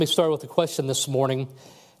Let me start with a question this morning.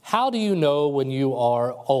 How do you know when you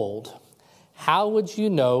are old? How would you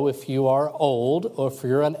know if you are old or if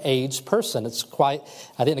you're an aged person? I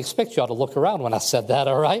didn't expect y'all to look around when I said that,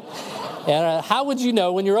 all right? And how would you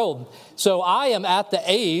know when you're old? So I am at the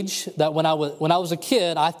age that when I was a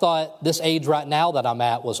kid, I thought this age right now that I'm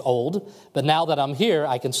at was old. But now that I'm here,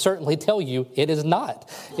 I can certainly tell you it is not.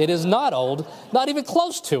 It is not old, not even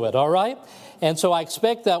close to it, all right? And so I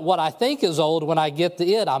expect that what I think is old, when I get to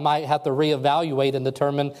it, I might have to reevaluate and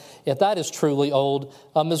determine if that is truly old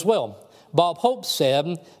as well. Bob Hope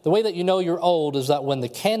said, the way that you know you're old is that when the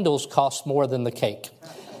candles cost more than the cake.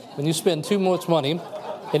 When you spend too much money,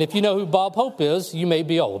 and if you know who Bob Hope is, you may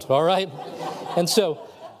be old, all right? And so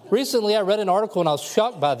recently I read an article and I was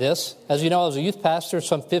shocked by this. As you know, I was a youth pastor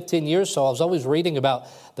some 15 years, so I was always reading about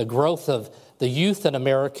the growth of the youth in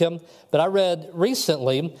America. But I read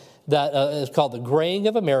recently that is called The Graying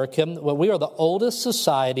of America. Well, we are the oldest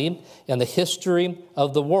society in the history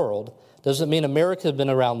of the world. Doesn't mean America has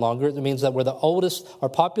been around longer. It means that we're the oldest. Our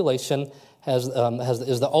population is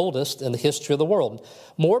the oldest in the history of the world.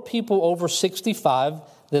 More people over 65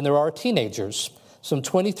 than there are teenagers. Some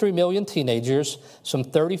 23 million teenagers, some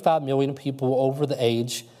 35 million people over the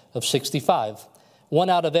age of 65. 1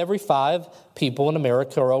 out of every 5 people in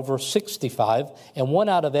America are over 65, and 1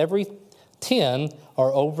 out of every 10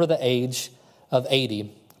 are over the age of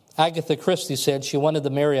 80. Agatha Christie said she wanted to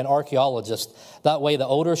marry an archaeologist. That way, the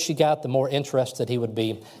older she got, the more interested he would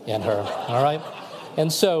be in her. All right?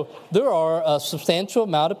 And so there are a substantial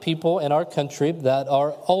amount of people in our country that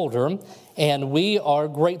are older, and we are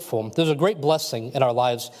grateful. There's a great blessing in our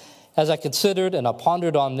lives. As I considered and I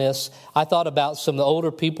pondered on this, I thought about some of the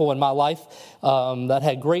older people in my life that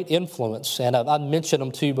had great influence. And I've mentioned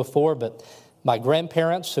them to you before, but my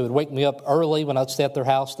grandparents, who would wake me up early when I'd stay at their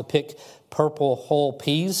house to pick purple whole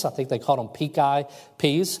peas. I think they called them peak eye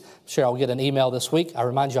peas. I'm sure I'll get an email this week. I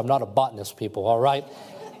remind you, I'm not a botanist, people, all right?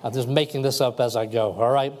 I'm just making this up as I go,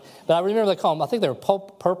 all right? But I remember they called them, I think they were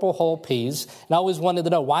purple whole peas. And I always wanted to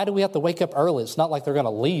know, why do we have to wake up early? It's not like they're going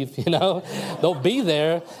to leave, you know. They'll be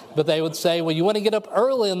there. But they would say, well, you want to get up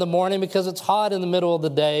early in the morning because it's hot in the middle of the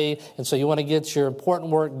day. And so you want to get your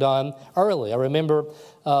important work done early. I remember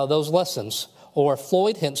those lessons. Or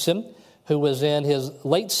Floyd Henson, who was in his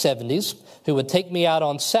late 70s, who would take me out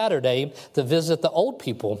on Saturday to visit the old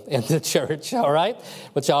people in the church, all right?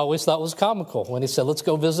 Which I always thought was comical when he said, let's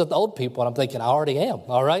go visit the old people. And I'm thinking, I already am,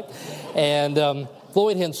 all right? And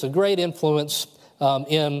Floyd Henson, great influence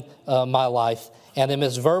in my life. And then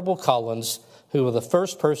Miss Verbal Collins, who was the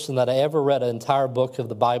first person that I ever read an entire book of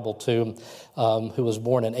the Bible to, who was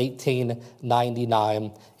born in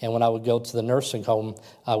 1899. And when I would go to the nursing home,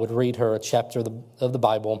 I would read her a chapter of the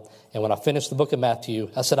Bible. And when I finished the book of Matthew,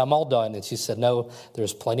 I said, I'm all done. And she said, no,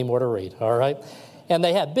 there's plenty more to read, all right? And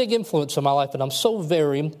they had big influence in my life, and I'm so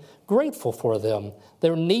very grateful for them.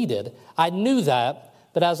 They're needed. I knew that.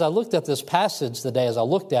 But as I looked at this passage today, as I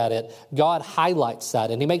looked at it, God highlights that,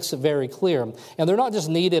 and he makes it very clear. And they're not just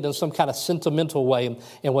needed in some kind of sentimental way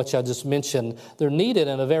in which I just mentioned. They're needed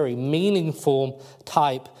in a very meaningful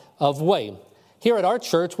type of way. Here at our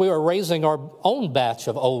church, we are raising our own batch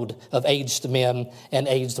of aged men and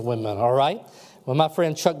aged women, all right? When my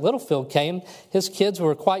friend Chuck Littlefield came, his kids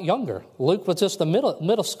were quite younger. Luke was just a middle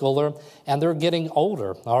schooler, and they're getting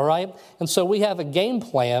older, all right? And so we have a game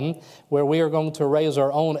plan where we are going to raise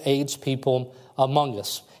our own aged people among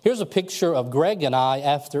us. Here's a picture of Greg and I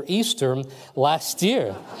after Easter last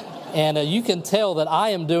year. And you can tell that I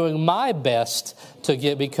am doing my best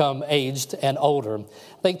to become aged and older.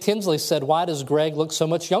 I think Tinsley said, why does Greg look so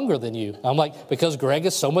much younger than you? I'm like, because Greg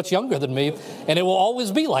is so much younger than me, and it will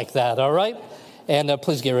always be like that, all right? And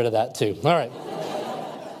please get rid of that too. All right.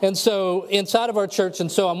 And so inside of our church,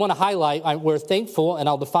 and so I'm going to highlight, we're thankful, and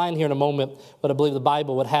I'll define here in a moment what I believe the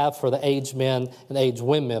Bible would have for the aged men and aged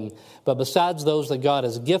women. But besides those that God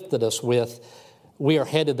has gifted us with, we are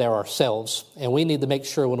headed there ourselves. And we need to make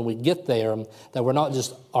sure when we get there that we're not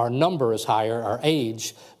just, our number is higher, our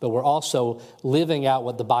age, but we're also living out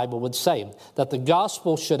what the Bible would say. That the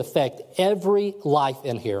gospel should affect every life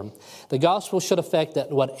in here. The gospel should affect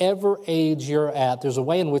at whatever age you're at. There's a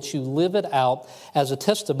way in which you live it out as a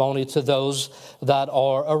testimony to those that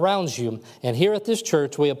are around you. And here at this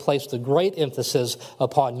church, we have placed a great emphasis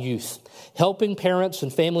upon youth. Helping parents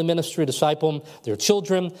and family ministry disciple their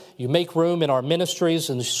children. You make room in our ministries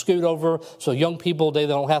and scoot over so young people, they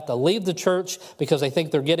don't have to leave the church because they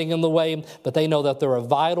think they're getting in the way, but they know that they're a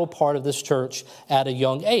vital part of this church at a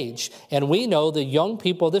young age. And we know the young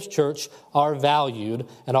people of this church are valued.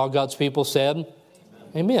 And all God's people said,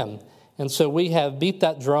 Amen. And so we have beat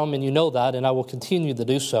that drum, and you know that, and I will continue to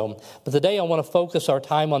do so. But today I want to focus our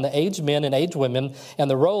time on the aged men and aged women and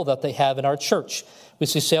the role that they have in our church. We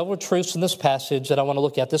see several truths in this passage that I want to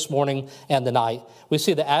look at this morning and tonight. We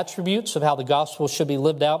see the attributes of how the gospel should be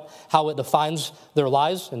lived out, how it defines their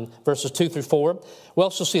lives in verses 2 through 4. We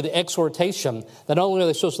also see the exhortation that not only are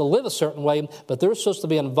they supposed to live a certain way, but they're supposed to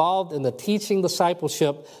be involved in the teaching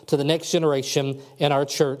discipleship to the next generation in our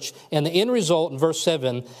church. And the end result in verse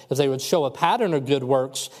 7 is they would show a pattern of good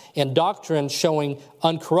works and doctrine showing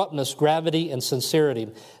uncorruptness, gravity, and sincerity,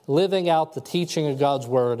 living out the teaching of God's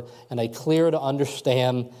word in a clear to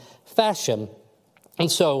understand fashion. And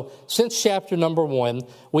so, since chapter number 1,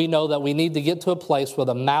 we know that we need to get to a place where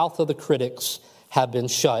the mouth of the critics have been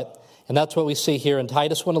shut. And that's what we see here in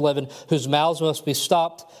Titus 1:11, whose mouths must be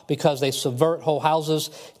stopped because they subvert whole houses,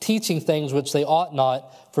 teaching things which they ought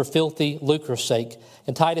not for filthy lucre's sake.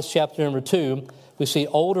 In Titus chapter number 2, we see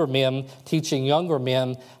older men teaching younger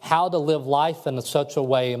men how to live life in such a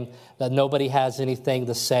way that nobody has anything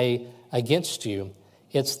to say against you.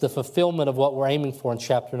 It's the fulfillment of what we're aiming for in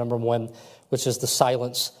chapter number 1, which is to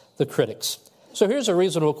silence the critics. So here's a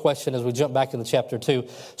reasonable question as we jump back into chapter 2.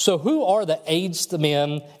 So who are the aged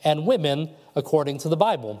men and women according to the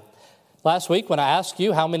Bible? Last week when I asked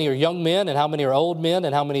you how many are young men and how many are old men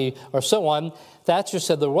and how many are so on, Thatcher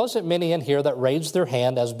said there wasn't many in here that raised their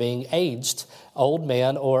hand as being aged, old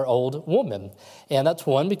man or old woman. And that's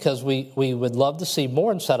one, because we would love to see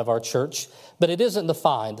more inside of our church, but it isn't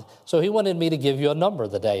defined. So he wanted me to give you a number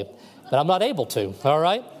today, but I'm not able to, all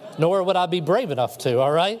right? Nor would I be brave enough to,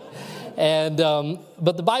 all right? And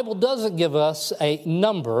but the Bible doesn't give us a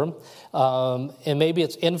number, and maybe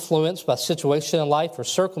it's influenced by situation in life or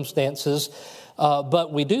circumstances,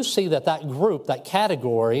 but we do see that group, that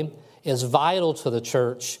category, is vital to the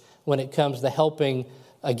church when it comes to helping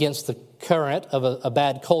against the current of a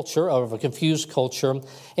bad culture or of a confused culture.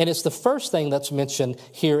 And it's the first thing that's mentioned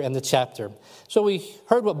here in the chapter. So we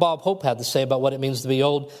heard what Bob Hope had to say about what it means to be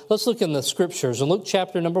old. Let's look in the scriptures. In Luke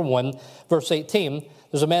chapter number 1, verse 18,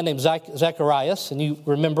 there's a man named Zacharias, and you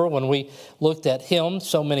remember when we looked at him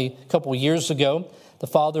couple years ago, the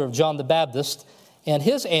father of John the Baptist. And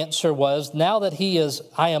his answer was, now that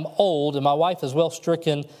I am old and my wife is well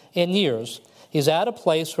stricken in years. He's at a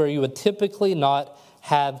place where you would typically not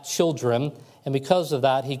have children. And because of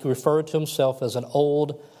that, he referred to himself as an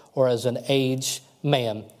old or as an aged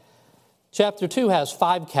man. Chapter 2 has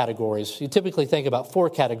 5 categories. You typically think about 4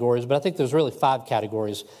 categories, but I think there's really 5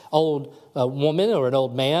 categories. Old woman or an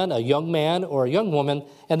old man, a young man or a young woman,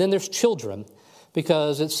 and then there's children.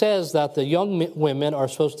 Because it says that the young women are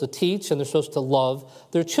supposed to teach and they're supposed to love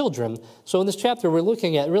their children. So in this chapter, we're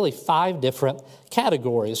looking at really 5 different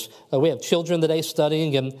categories. We have children today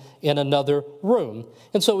studying in another room.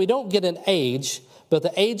 And so we don't get an age, but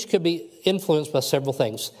the age could be influenced by several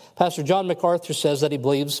things. Pastor John MacArthur says that he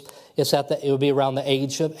believes it would be around the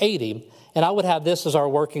age of 80. And I would have this as our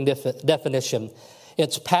working definition.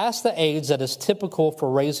 It's past the age that is typical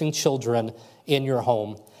for raising children in your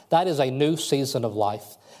home. That is a new season of life.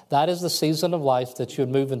 That is the season of life that you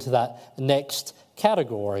would move into that next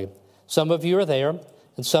category. Some of you are there,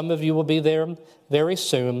 and some of you will be there very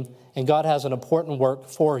soon, and God has an important work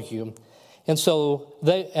for you. And so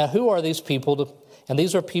who are these people? And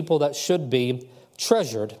these are people that should be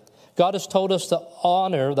treasured. God has told us to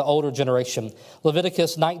honor the older generation.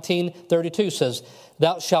 Leviticus 19:32 says,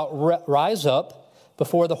 thou shalt rise up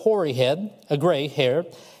before the hoary head, a gray hair,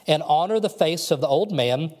 and honor the face of the old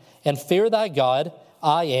man, and fear thy God,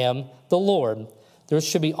 I am the Lord. There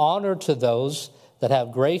should be honor to those that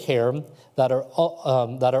have gray hair, that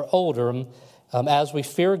are older. As we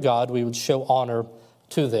fear God, we would show honor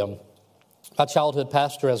to them. My childhood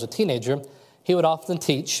pastor as a teenager, he would often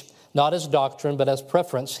teach, not as doctrine, but as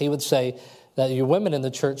preference. He would say that your women in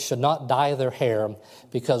the church should not dye their hair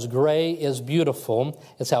because gray is beautiful.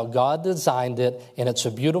 It's how God designed it, and it's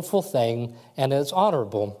a beautiful thing, and it's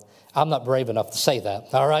honorable. I'm not brave enough to say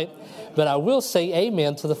that, all right? But I will say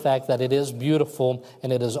amen to the fact that it is beautiful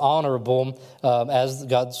and it is honorable, as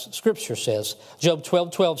God's scripture says. Job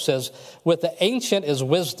 12:12 says, with the ancient is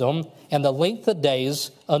wisdom, and the length of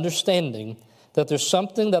days understanding. That there's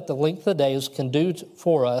something that the length of days can do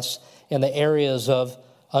for us in the areas of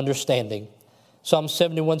understanding. Psalm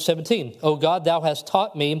 71:17, O God, thou hast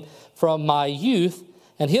taught me from my youth,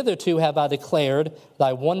 and hitherto have I declared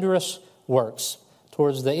thy wondrous works.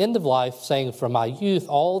 Towards the end of life, saying, from my youth,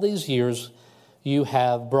 all these years, you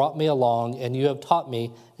have brought me along, and you have taught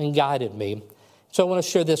me and guided me. So I want to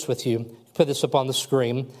share this with you. Put this up on the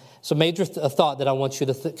screen. It's a major thought that I want you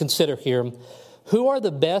to consider here. Who are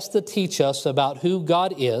the best to teach us about who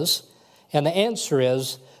God is? And the answer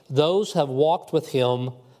is those have walked with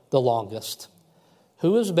him the longest.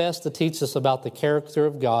 Who is best to teach us about the character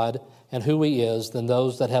of God and who he is than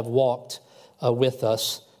those that have walked with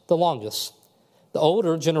us the longest? The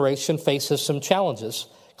older generation faces some challenges.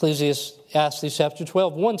 Ecclesiastes chapter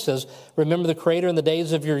 12:1 says, remember the Creator in the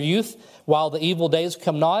days of your youth, while the evil days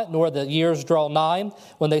come not, nor the years draw nigh,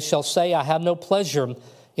 when they shall say, I have no pleasure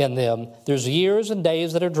in them. There's years and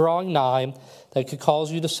days that are drawing nigh that could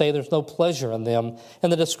cause you to say there's no pleasure in them. And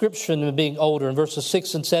the description of being older in verses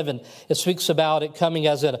 6 and 7, it speaks about it coming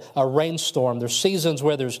as a rainstorm. There's seasons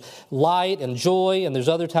where there's light and joy, and there's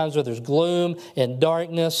other times where there's gloom and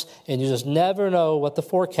darkness, and you just never know what the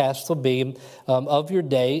forecast will be of your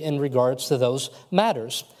day in regards to those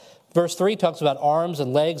matters. Verse 3 talks about arms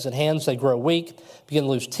and legs and hands, they grow weak, begin to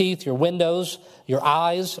lose teeth, your windows, your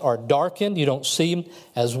eyes are darkened, you don't see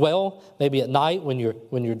as well, maybe at night when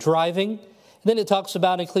you're driving. And then it talks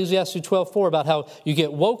about in Ecclesiastes 12:4 about how you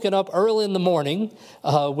get woken up early in the morning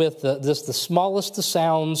with the smallest of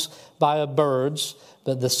sounds by birds,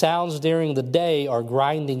 but the sounds during the day are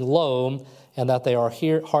grinding low, and that they are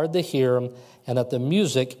hard to hear, and that the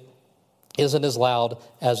music isn't as loud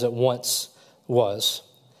as it once was.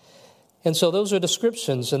 And so those are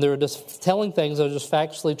descriptions, and they're just telling things that are just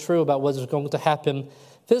factually true about what is going to happen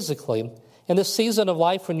physically. In this season of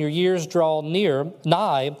life, when your years draw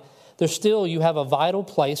nigh, there's still, you have a vital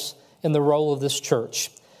place in the role of this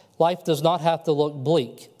church. Life does not have to look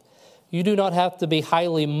bleak. You do not have to be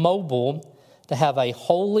highly mobile to have a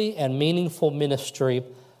holy and meaningful ministry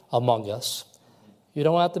among us. You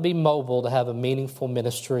don't have to be mobile to have a meaningful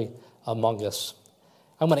ministry among us.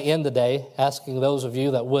 I'm going to end the day asking those of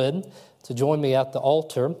you that would to join me at the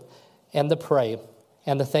altar and to pray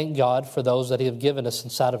and to thank God for those that he have given us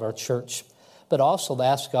inside of our church, but also to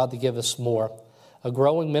ask God to give us more. A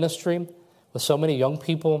growing ministry with so many young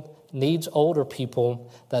people needs older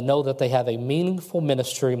people that know that they have a meaningful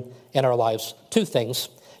ministry in our lives. Two things.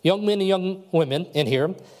 Young men and young women in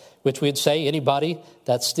here, which we'd say anybody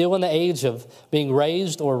that's still in the age of being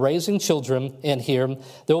raised or raising children in here,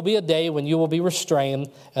 there will be a day when you will be restrained,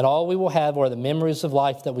 and all we will have are the memories of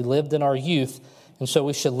life that we lived in our youth, and so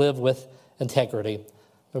we should live with integrity.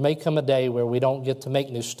 There may come a day where we don't get to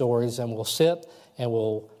make new stories, and we'll sit and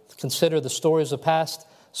we'll consider the stories of past.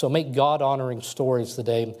 So make God-honoring stories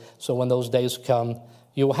today, so when those days come,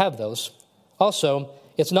 you will have those. Also,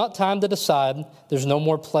 it's not time to decide there's no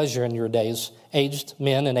more pleasure in your days. Aged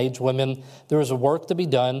men and aged women, there is a work to be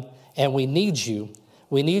done, and we need you.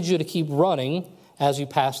 We need you to keep running as you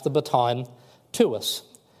pass the baton to us.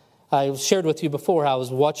 I shared with you before how I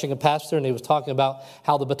was watching a pastor, and he was talking about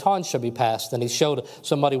how the baton should be passed. And he showed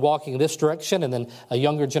somebody walking this direction and then a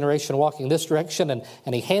younger generation walking this direction,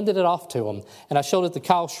 and he handed it off to him. And I showed it to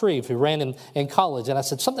Kyle Shreve, who ran in college. And I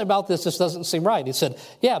said, something about this just doesn't seem right. He said,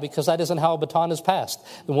 yeah, because that isn't how a baton is passed.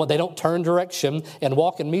 They don't turn direction and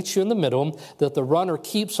walk and meet you in the middle, that the runner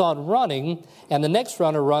keeps on running, and the next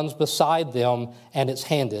runner runs beside them, and it's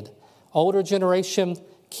handed. Older generation,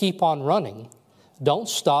 keep on running. Don't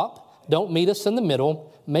stop. Don't meet us in the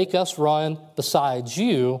middle. Make us run beside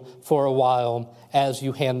you for a while as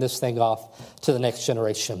you hand this thing off to the next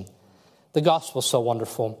generation. The gospel's so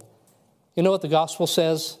wonderful. You know what the gospel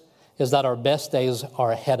says? Is that our best days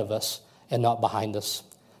are ahead of us and not behind us.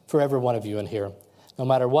 For every one of you in here. No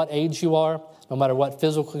matter what age you are, no matter what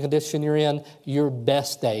physical condition you're in, your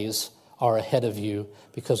best days are ahead of you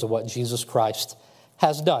because of what Jesus Christ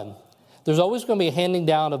has done. There's always going to be a handing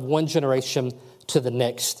down of one generation to the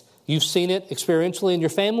next. You've seen it experientially in your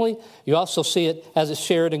family. You also see it as it's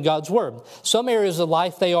shared in God's Word. Some areas of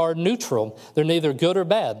life, they are neutral. They're neither good or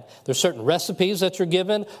bad. There's certain recipes that you're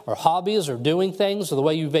given, or hobbies, or doing things, or the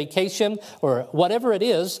way you vacation, or whatever it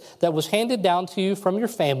is that was handed down to you from your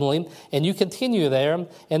family, and you continue there,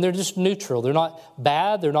 and they're just neutral. They're not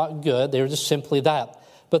bad. They're not good. They're just simply that.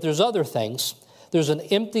 But there's other things. There's an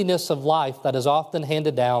emptiness of life that is often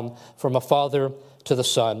handed down from a father to the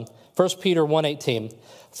son. 1 Peter 1:18,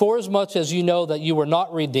 for as much as you know that you were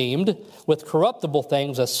not redeemed with corruptible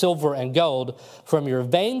things as silver and gold from your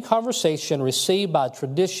vain conversation received by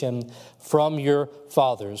tradition from your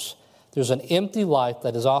fathers. There's an empty life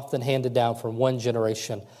that is often handed down from one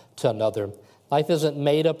generation to another. Life isn't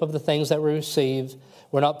made up of the things that we receive.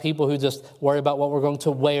 We're not people who just worry about what we're going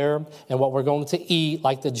to wear and what we're going to eat,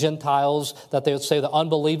 like the Gentiles, that they would say, the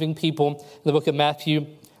unbelieving people in the book of Matthew.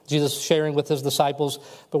 Jesus sharing with his disciples,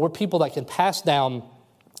 but we're people that can pass down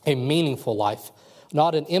a meaningful life,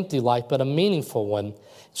 not an empty life, but a meaningful one.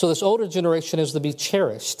 So this older generation is to be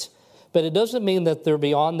cherished, but it doesn't mean that they're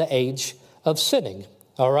beyond the age of sinning,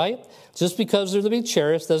 all right? Just because they're to be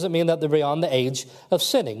cherished doesn't mean that they're beyond the age of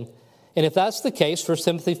sinning. And if that's the case, 1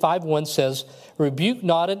 Timothy 5:1 says, rebuke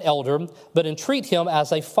not an elder, but entreat him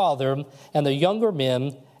as a father, and the younger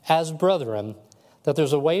men as brethren. That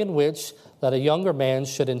there's a way in which that a younger man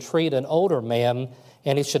should entreat an older man,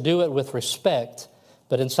 and he should do it with respect.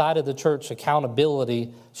 But inside of the church,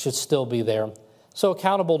 accountability should still be there. So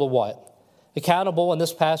accountable to what? Accountable in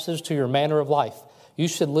this passage to your manner of life. You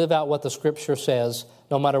should live out what the Scripture says,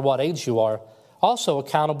 no matter what age you are. Also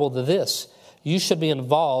accountable to this. You should be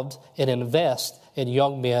involved and invest in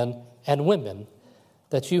young men and women.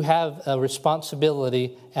 That you have a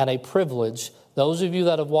responsibility and a privilege. Those of you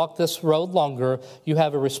that have walked this road longer, you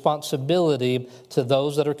have a responsibility to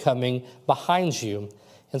those that are coming behind you.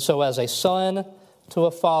 And so as a son to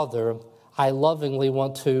a father, I lovingly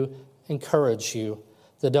want to encourage you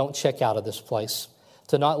to don't check out of this place,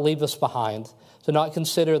 to not leave us behind, to not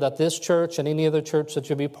consider that this church and any other church that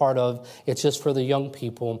you'll be part of, it's just for the young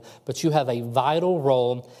people, but you have a vital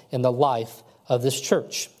role in the life of this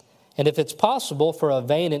church. And if it's possible for a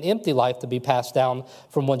vain and empty life to be passed down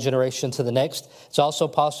from one generation to the next, it's also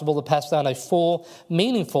possible to pass down a full,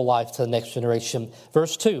 meaningful life to the next generation.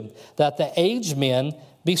 Verse 2, that the aged men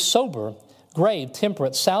be sober, grave,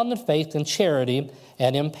 temperate, sound in faith and charity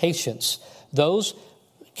and in patience. Those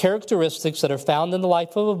characteristics that are found in the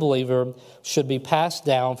life of a believer should be passed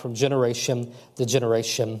down from generation to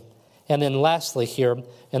generation. And then lastly here,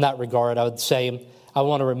 in that regard, I would say, I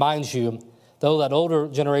want to remind you, though that older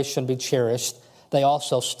generation be cherished, they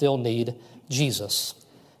also still need Jesus.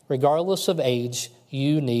 Regardless of age,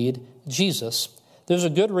 you need Jesus. There's a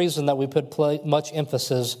good reason that we put much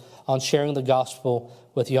emphasis on sharing the gospel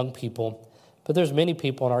with young people. But there's many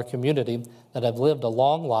people in our community that have lived a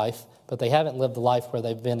long life, but they haven't lived a life where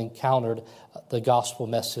they've been encountered the gospel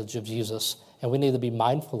message of Jesus. And we need to be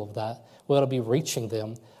mindful of that. We ought to be reaching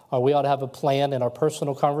them. Or we ought to have a plan in our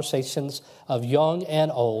personal conversations of young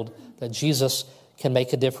and old that Jesus can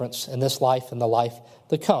make a difference in this life and the life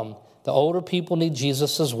to come. The older people need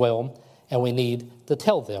Jesus as well, and we need to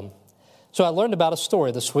tell them. So I learned about a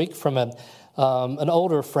story this week from an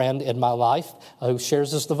older friend in my life who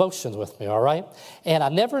shares his devotions with me, all right? And I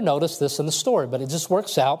never noticed this in the story, but it just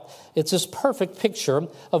works out. It's this perfect picture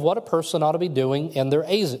of what a person ought to be doing in their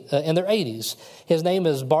 80s. His name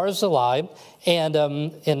is Barzillai, and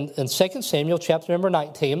in 2 Samuel chapter number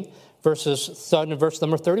 19, starting in verse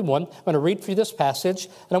number 31, I'm going to read for you this passage,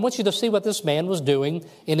 and I want you to see what this man was doing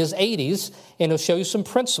in his 80s, and it'll show you some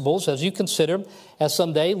principles as you consider, as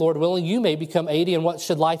someday, Lord willing, you may become 80, and what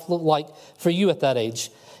should life look like for you at that age.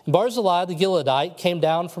 And Barzillai the Gileadite came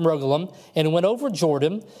down from Rogelim and went over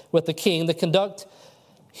Jordan with the king to conduct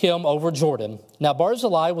him over Jordan. Now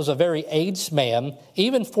Barzillai was a very aged man,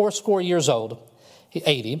 even 80 years old,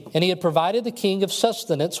 80, and he had provided the king of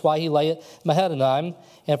sustenance while he lay at Mahanaim,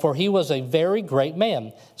 and for he was a very great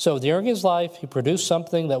man. So during his life, he produced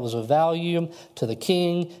something that was of value to the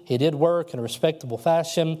king. He did work in a respectable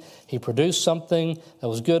fashion. He produced something that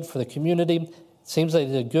was good for the community. It seems that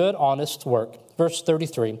he did good, honest work. Verse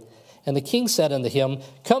 33, and the king said unto him,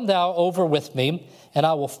 come thou over with me, and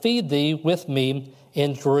I will feed thee with me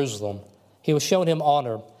in Jerusalem. He was showing him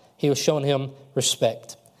honor. He was showing him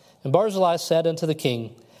respect. And Barzillai said unto the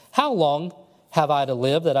king, how long have I to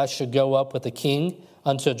live that I should go up with the king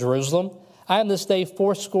unto Jerusalem? I am this day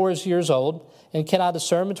 80 years old, and can I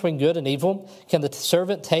discern between good and evil? Can the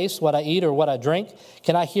servant taste what I eat or what I drink?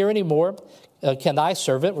 Can I hear any more? Can thy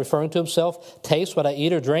servant, referring to himself, taste what I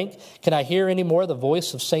eat or drink? Can I hear any more the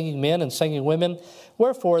voice of singing men and singing women?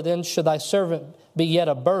 Wherefore then should thy servant be yet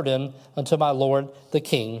a burden unto my lord the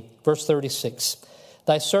king? Verse 36,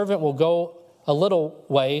 thy servant will go a little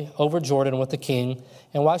way over Jordan with the king,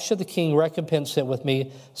 and why should the king recompense it with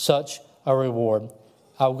me such a reward?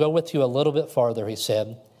 I'll go with you a little bit farther, he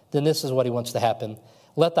said. Then this is what he wants to happen.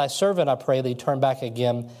 Let thy servant, I pray thee, turn back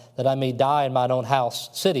again, that I may die in mine own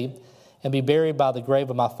city, and be buried by the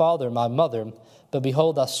grave of my father and my mother. But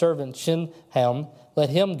behold, thy servant Shinham,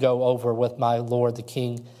 let him go over with my lord the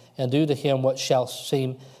king, and do to him what shall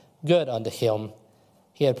seem good unto him.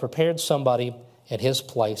 He had prepared somebody in his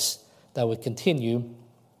place that would continue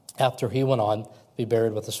after he went on to be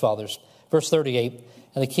buried with his fathers. Verse 38,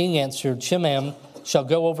 and the king answered, Shimham shall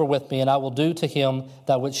go over with me, and I will do to him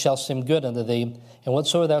that which shall seem good unto thee, and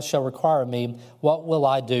whatsoever thou shalt require of me, what will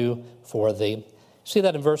I do for thee? See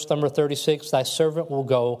that in verse number 36, thy servant will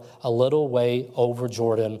go a little way over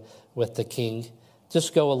Jordan with the king.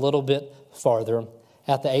 Just go a little bit farther.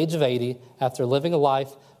 At the age of 80, after living a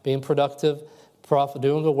life, being productive,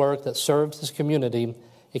 doing a work that served his community,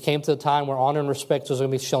 it came to a time where honor and respect was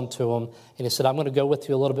going to be shown to him. And he said, I'm going to go with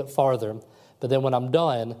you a little bit farther. But then when I'm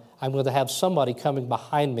done, I'm going to have somebody coming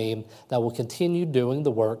behind me that will continue doing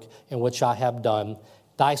the work in which I have done.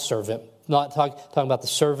 Thy servant, not talking about the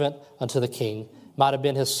servant unto the king. Might have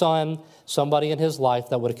been his son, somebody in his life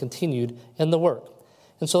that would have continued in the work.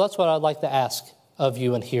 And so that's what I'd like to ask of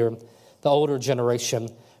you in here, the older generation.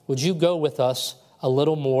 Would you go with us a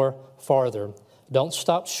little more farther? Don't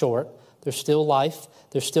stop short. There's still life.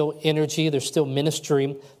 There's still energy. There's still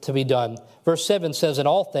ministry to be done. Verse 7 says, in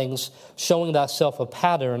all things, showing thyself a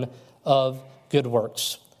pattern of good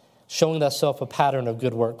works. Showing thyself a pattern of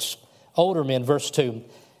good works. Older men, verse 2,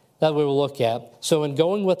 that we will look at. So in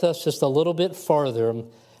going with us just a little bit farther,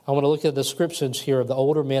 I want to look at the descriptions here of the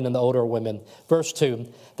older men and the older women. Verse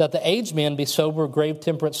 2, that the aged men be sober, grave,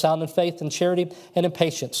 temperate, sound in faith, in charity, and in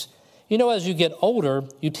patience. You know, as you get older,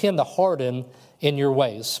 you tend to harden in your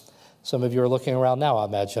ways. Some of you are looking around now, I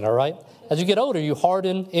imagine, all right? As you get older, you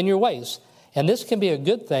harden in your ways. And this can be a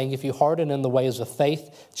good thing if you harden in the ways of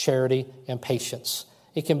faith, charity, and patience.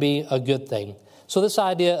 It can be a good thing. So this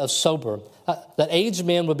idea of sober, that aged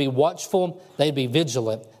men would be watchful, they'd be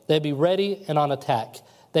vigilant, they'd be ready and on attack.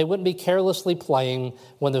 They wouldn't be carelessly playing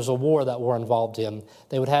when there's a war that we're involved in.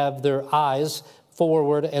 They would have their eyes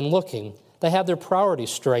forward and looking. They have their priorities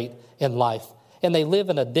straight in life. And they live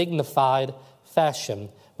in a dignified fashion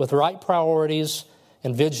with right priorities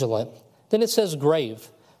and vigilant. Then it says grave.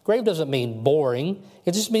 Grave doesn't mean boring.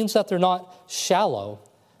 It just means that they're not shallow.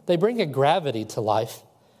 They bring a gravity to life.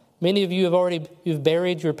 Many of you you've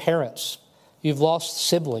buried your parents. You've lost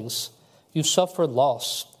siblings. You've suffered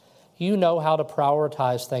loss. You know how to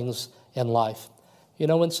prioritize things in life. You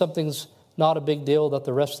know when something's not a big deal that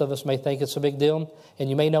the rest of us may think it's a big deal. And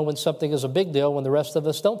you may know when something is a big deal when the rest of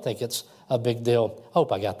us don't think it's a big deal.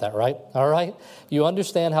 Hope I got that right. All right? You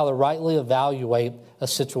understand how to rightly evaluate a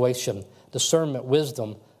situation. Discernment,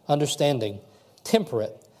 wisdom, understanding.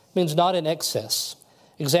 Temperate means not in excess.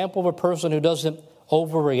 Example of a person who doesn't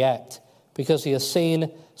overreact because he has seen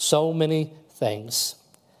so many things.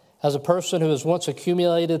 As a person who has once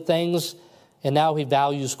accumulated things and now he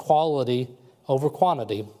values quality over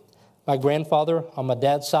quantity. My grandfather on my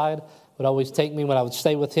dad's side would always take me when I would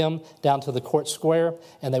stay with him down to the court square,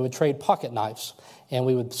 and they would trade pocket knives. And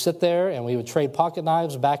we would sit there and we would trade pocket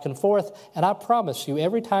knives back and forth. And I promise you,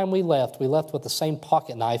 every time we left with the same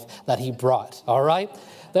pocket knife that he brought, all right?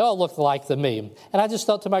 They all looked alike to me. And I just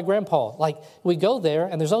thought to my grandpa, like, we go there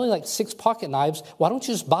and there's only like 6 pocket knives. Why don't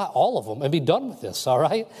you just buy all of them and be done with this, all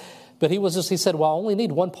right? But he said, well, I only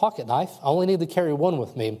need 1 pocket knife. I only need to carry 1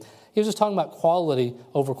 with me. He was just talking about quality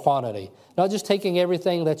over quantity. Not just taking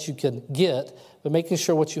everything that you can get, but making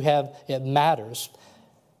sure what you have, it matters.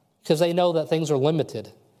 Because they know that things are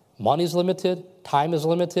limited. Money's limited, time is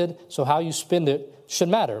limited, so how you spend it should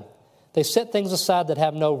matter. They set things aside that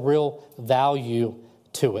have no real value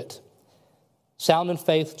to it. Sound in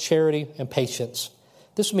faith, charity, and patience.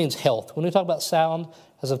 This means health. When we talk about sound,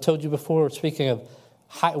 as I've told you before, we're speaking of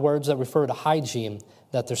words that refer to hygiene,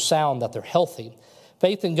 that they're sound, that they're healthy.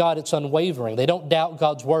 Faith in God, it's unwavering. They don't doubt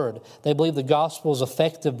God's word. They believe the gospel is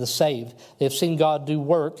effective to save. They've seen God do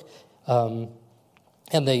work, and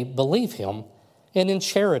they believe him. And in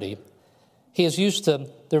charity, he is used to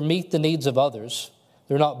meet the needs of others.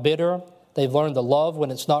 They're not bitter. They've learned to love when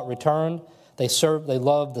it's not returned. They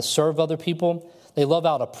love to serve other people. They love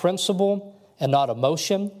out of principle and not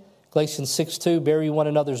emotion. Galatians 6:2, bear you one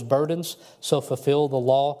another's burdens, so fulfill the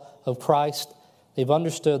law of Christ. They've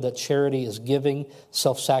understood that charity is giving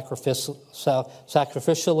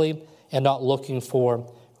self-sacrificially and not looking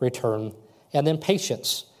for return. And then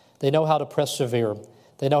patience. They know how to persevere.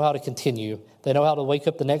 They know how to continue. They know how to wake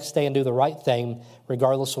up the next day and do the right thing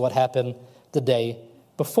regardless of what happened the day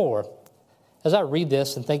before. As I read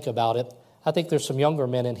this and think about it, I think there's some younger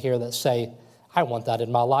men in here that say, I want that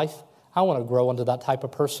in my life. I want to grow into that type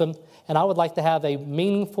of person. And I would like to have a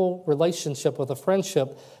meaningful relationship with a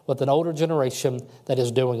friendship with an older generation that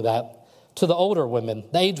is doing that. To the older women,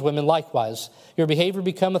 the aged women likewise, your behavior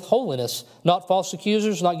becometh holiness, not false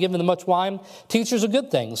accusers, not giving them much wine, teachers of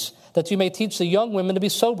good things, that you may teach the young women to be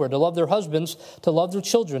sober, to love their husbands, to love their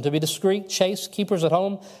children, to be discreet, chaste, keepers at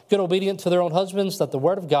home, good, obedient to their own husbands, that the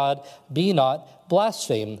word of God be not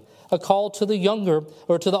blasphemed. A call to the younger,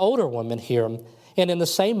 or to the older women here. And in the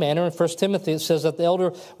same manner, in 1 Timothy, it says that the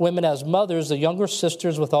elder women as mothers, the younger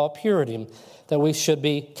sisters with all purity, that we should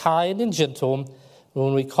be kind and gentle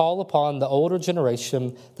when we call upon the older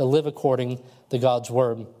generation to live according to God's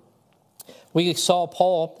word. We saw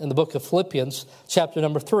Paul in the book of Philippians, chapter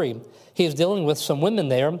number 3. He is dealing with some women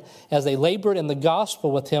there as they labored in the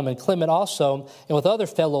gospel with him, and Clement also, and with other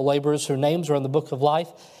fellow laborers whose names are in the book of life.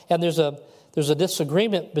 And there's a there's a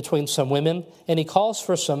disagreement between some women, and he calls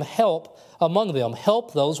for some help among them.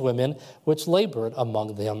 Help those women which labored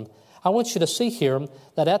among them. I want you to see here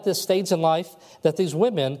that at this stage in life, that these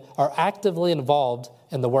women are actively involved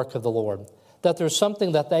in the work of the Lord, that there's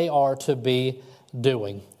something that they are to be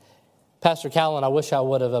doing. Pastor Callan, I wish I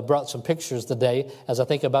would have brought some pictures today as I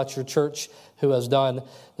think about your church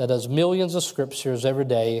that does millions of scriptures every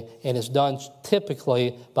day, and is done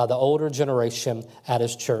typically by the older generation at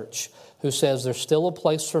his church, who says there's still a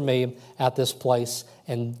place for me at this place,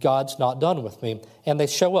 and God's not done with me. And they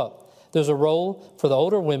show up. There's a role for the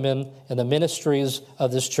older women in the ministries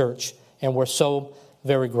of this church, and we're so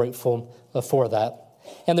very grateful for that.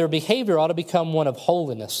 And their behavior ought to become one of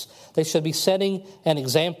holiness. They should be setting an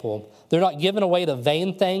example. They're not giving away to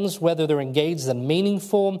vain things, whether they're engaged in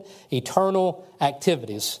meaningful, eternal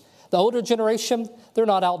activities. The older generation, they're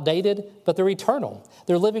not outdated, but they're eternal.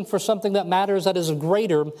 They're living for something that matters, that is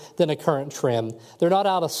greater than a current trend. They're not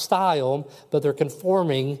out of style, but they're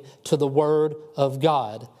conforming to the Word of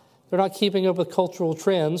God. They're not keeping up with cultural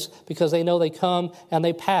trends because they know they come and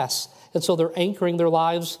they pass. And so they're anchoring their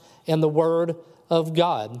lives in the Word of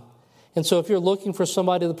God. And so if you're looking for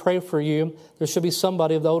somebody to pray for you, there should be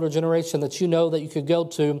somebody of the older generation that you know that you could go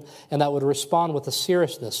to and that would respond with a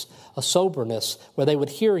seriousness, a soberness, where they would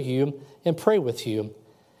hear you and pray with you.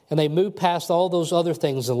 And they move past all those other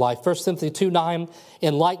things in life. 1 Timothy 2:9,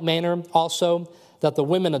 in like manner also, that the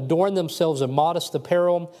women adorn themselves in modest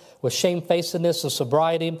apparel, with shamefacedness and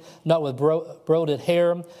sobriety, not with broided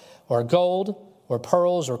hair or gold or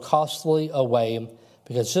pearls or costly array.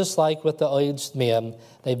 Because just like with the aged men,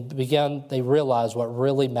 they realize what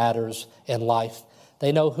really matters in life.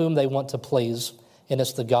 They know whom they want to please, and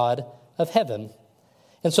it's the God of heaven.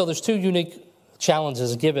 And so there's two unique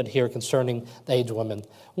challenges given here concerning the aged women.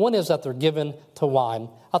 One is that they're given to wine.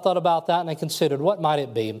 I thought about that and I considered, what might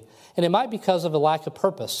it be? And it might be because of a lack of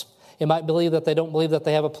purpose. It might believe that they don't believe that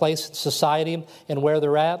they have a place in society and where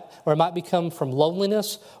they're at. Or it might come from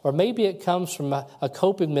loneliness. Or maybe it comes from a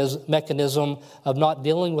coping mechanism of not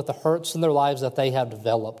dealing with the hurts in their lives that they have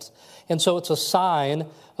developed. And so it's a sign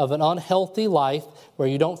of an unhealthy life where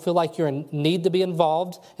you don't feel like you need to be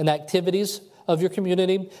involved in activities of your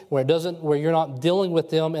community, where you're not dealing with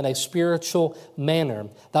them in a spiritual manner.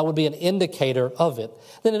 That would be an indicator of it.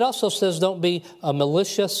 Then it also says, don't be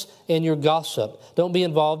malicious in your gossip. Don't be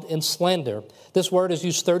involved in slander. This word is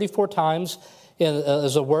used 34 times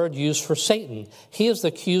as a word used for Satan. He is the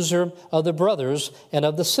accuser of the brothers and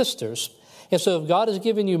of the sisters. And so if God has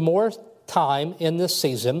given you more time in this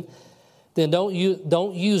season, then don't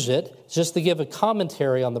use it just to give a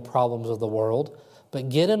commentary on the problems of the world, but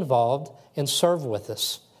get involved and serve with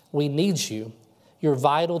us. We need you. You're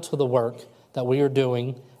vital to the work that we are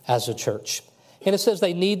doing as a church. And it says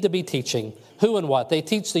they need to be teaching. Who and what? They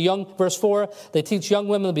teach verse 4, they teach young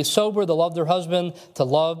women to be sober, to love their husband, to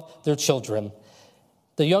love their children.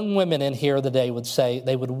 The young women in here today would say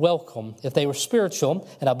they would welcome, if they were spiritual,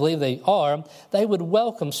 and I believe they are, they would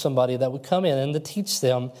welcome somebody that would come in and to teach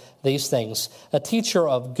them these things. A teacher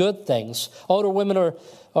of good things. Older women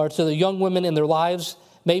are to the young women in their lives.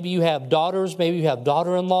 Maybe you have daughters, maybe you have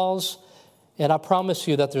daughter-in-laws, and I promise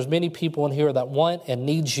you that there's many people in here that want and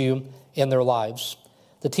need you in their lives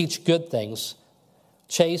to teach good things.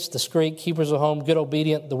 Chaste, discreet, keepers of home, good,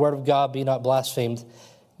 obedient, the word of God be not blasphemed.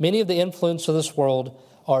 Many of the influence of this world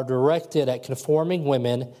are directed at conforming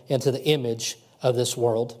women into the image of this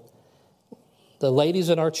world. The ladies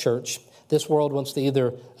in our church, this world wants to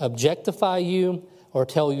either objectify you or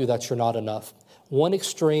tell you that you're not enough. One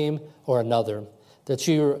extreme or another. That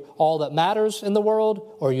you're all that matters in the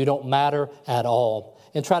world or you don't matter at all.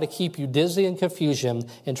 And try to keep you dizzy in confusion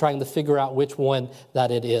and trying to figure out which one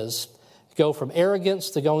that it is. Go from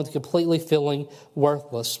arrogance to going to completely feeling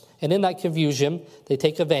worthless. And in that confusion, they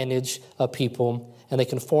take advantage of people and they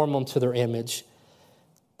conform them to their image.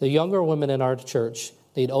 The younger women in our church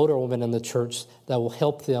need older women in the church that will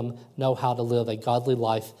help them know how to live a godly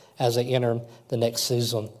life as they enter the next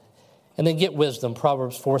season. And then get wisdom,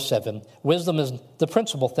 Proverbs 4:7. Wisdom is the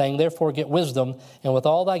principal thing, therefore get wisdom, and with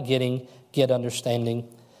all thy getting, get understanding.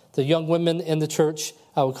 The young women in the church,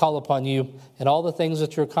 I would call upon you, and all the things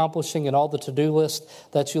that you're accomplishing and all the to-do list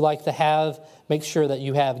that you like to have, make sure that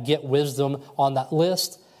you have get wisdom on that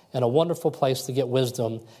list. And a wonderful place to get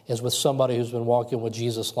wisdom is with somebody who's been walking with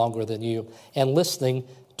Jesus longer than you and listening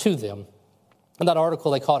to them. In that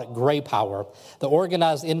article, they called it gray power, the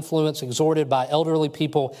organized influence exhorted by elderly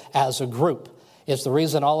people as a group. It's the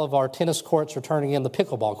reason all of our tennis courts are turning into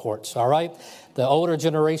pickleball courts, all right? The older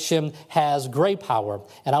generation has great power.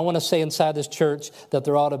 And I want to say inside this church that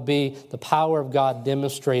there ought to be the power of God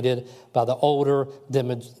demonstrated by the older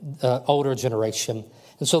generation.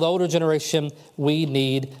 And so the older generation, we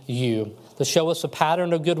need you to show us a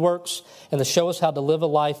pattern of good works and to show us how to live a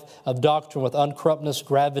life of doctrine with uncorruptness,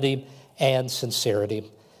 gravity, and sincerity.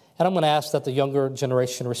 And I'm going to ask that the younger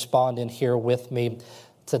generation respond in here with me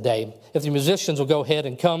today. If the musicians will go ahead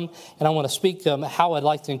and come, and I want to speak how I'd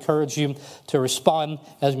like to encourage you to respond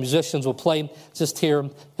as musicians will play just here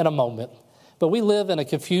in a moment. But we live in a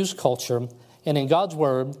confused culture, and in God's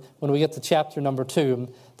Word, when we get to chapter number 2,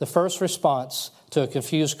 the first response to a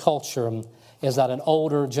confused culture is that an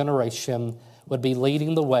older generation would be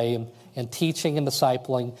leading the way and teaching and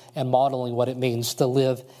discipling and modeling what it means to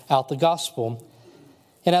live out the gospel.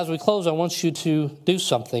 And as we close, I want you to do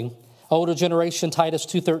something. Older generation, Titus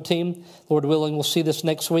 2:13, Lord willing, we'll see this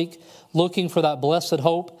next week, looking for that blessed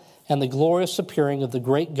hope and the glorious appearing of the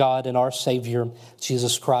great God and our Savior,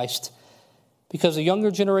 Jesus Christ. Because the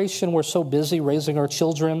younger generation, we're so busy raising our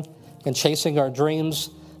children and chasing our dreams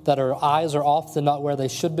that our eyes are often not where they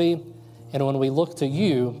should be. And when we look to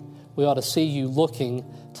you, we ought to see you looking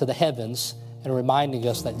to the heavens and reminding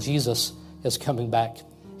us that Jesus is coming back.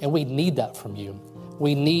 And we need that from you.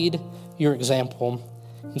 We need your example.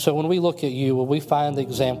 And so when we look at you, will we find the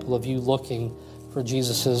example of you looking for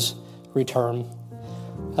Jesus' return?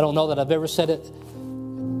 I don't know that I've ever said it.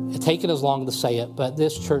 It's taken as long to say it, but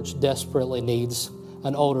this church desperately needs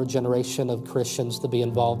an older generation of Christians to be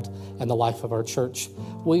involved in the life of our church.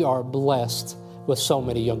 We are blessed with so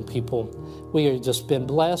many young people. We have just been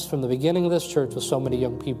blessed from the beginning of this church with so many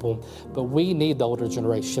young people, but we need the older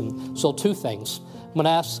generation. So 2 things. I'm going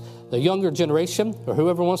to ask the younger generation, or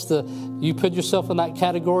whoever wants to, you put yourself in that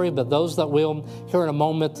category, but those that will, here in a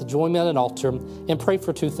moment, to join me at an altar and pray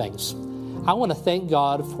for 2 things. I want to thank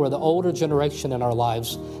God for the older generation in our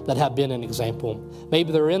lives that have been an example.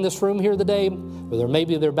 Maybe they're in this room here today, or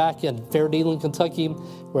maybe they're back in Fair Dealing, Kentucky,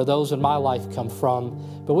 where those in my life come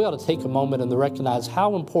from. But we ought to take a moment and to recognize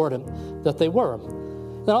how important that they were.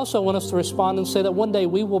 Then also I want us to respond and say that one day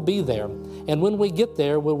we will be there. And when we get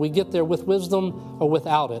there, will we get there with wisdom or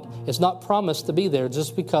without it? It's not promised to be there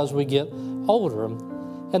just because we get older.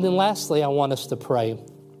 And then lastly, I want us to pray.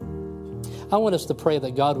 I want us to pray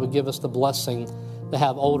that God would give us the blessing to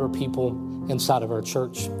have older people inside of our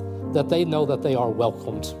church, that they know that they are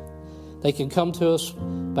welcomed. They can come to us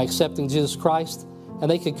by accepting Jesus Christ,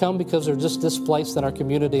 and they can come because they're just displaced in our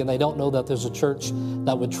community and they don't know that there's a church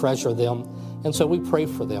that would treasure them. And so we pray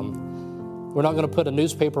for them. We're not going to put a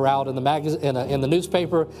newspaper out in the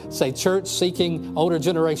newspaper, say church seeking older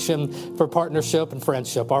generation for partnership and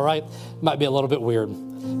friendship, all right? Might be a little bit weird.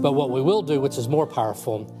 But what we will do, which is more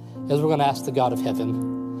powerful, is we're going to ask the God of heaven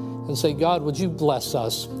and say, God, would you bless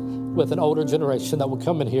us with an older generation that will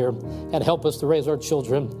come in here and help us to raise our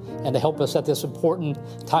children and to help us at this important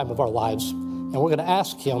time of our lives. And we're going to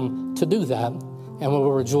ask him to do that, and we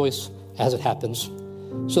will rejoice as it happens.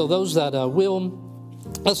 So those that will,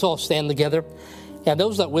 let's all stand together. And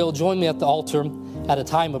those that will, join me at the altar at a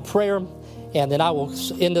time of prayer. And then I will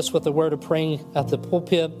end us with a word of praying at the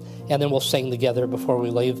pulpit, and then we'll sing together before we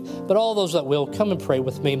leave. But all those that will, come and pray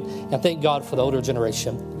with me, and thank God for the older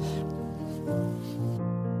generation.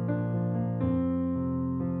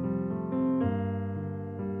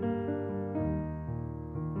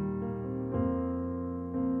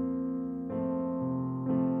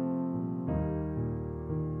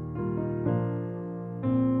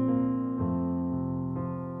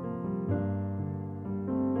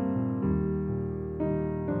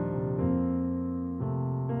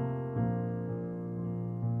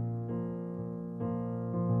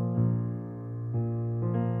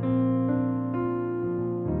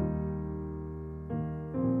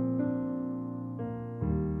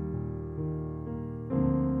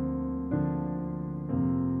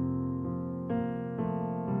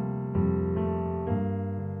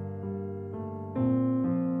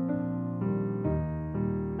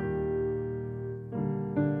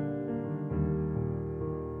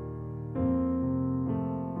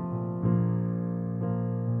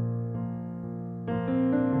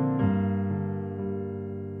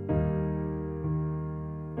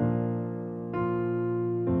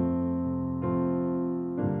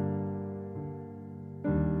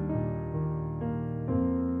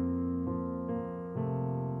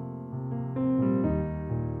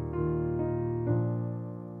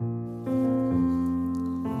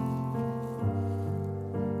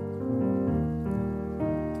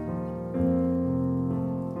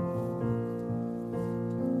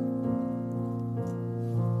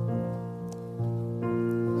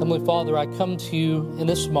 Heavenly Father, I come to you in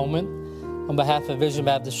this moment on behalf of Vision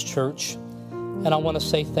Baptist Church, and I want to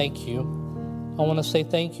say thank you. I want to say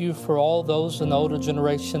thank you for all those in the older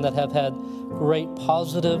generation that have had great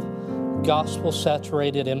positive,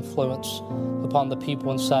 gospel-saturated influence upon the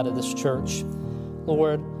people inside of this church.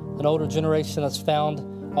 Lord, an older generation that's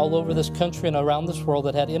found all over this country and around this world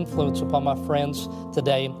that had influence upon my friends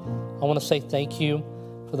today. I want to say thank you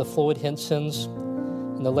for the Floyd Hensons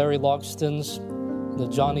and the Larry Logstons and the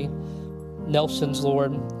Johnny Nelsons,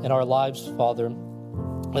 Lord, in our lives, Father,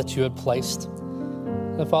 that you had placed.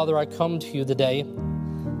 And Father, I come to you today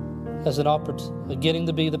as an opportunity, getting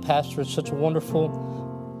to be the pastor of such a wonderful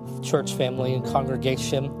church family and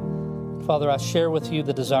congregation. Father, I share with you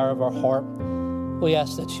the desire of our heart. We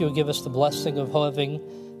ask that you would give us the blessing of having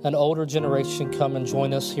an older generation come and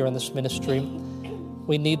join us here in this ministry.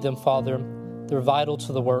 We need them, Father. They're vital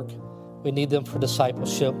to the work. We need them for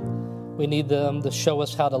discipleship. We need them to show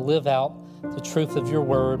us how to live out the truth of your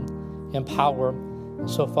word in power.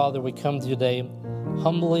 So, Father, we come to you today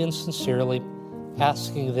humbly and sincerely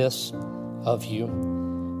asking this of you.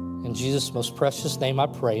 In Jesus' most precious name I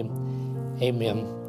pray. Amen.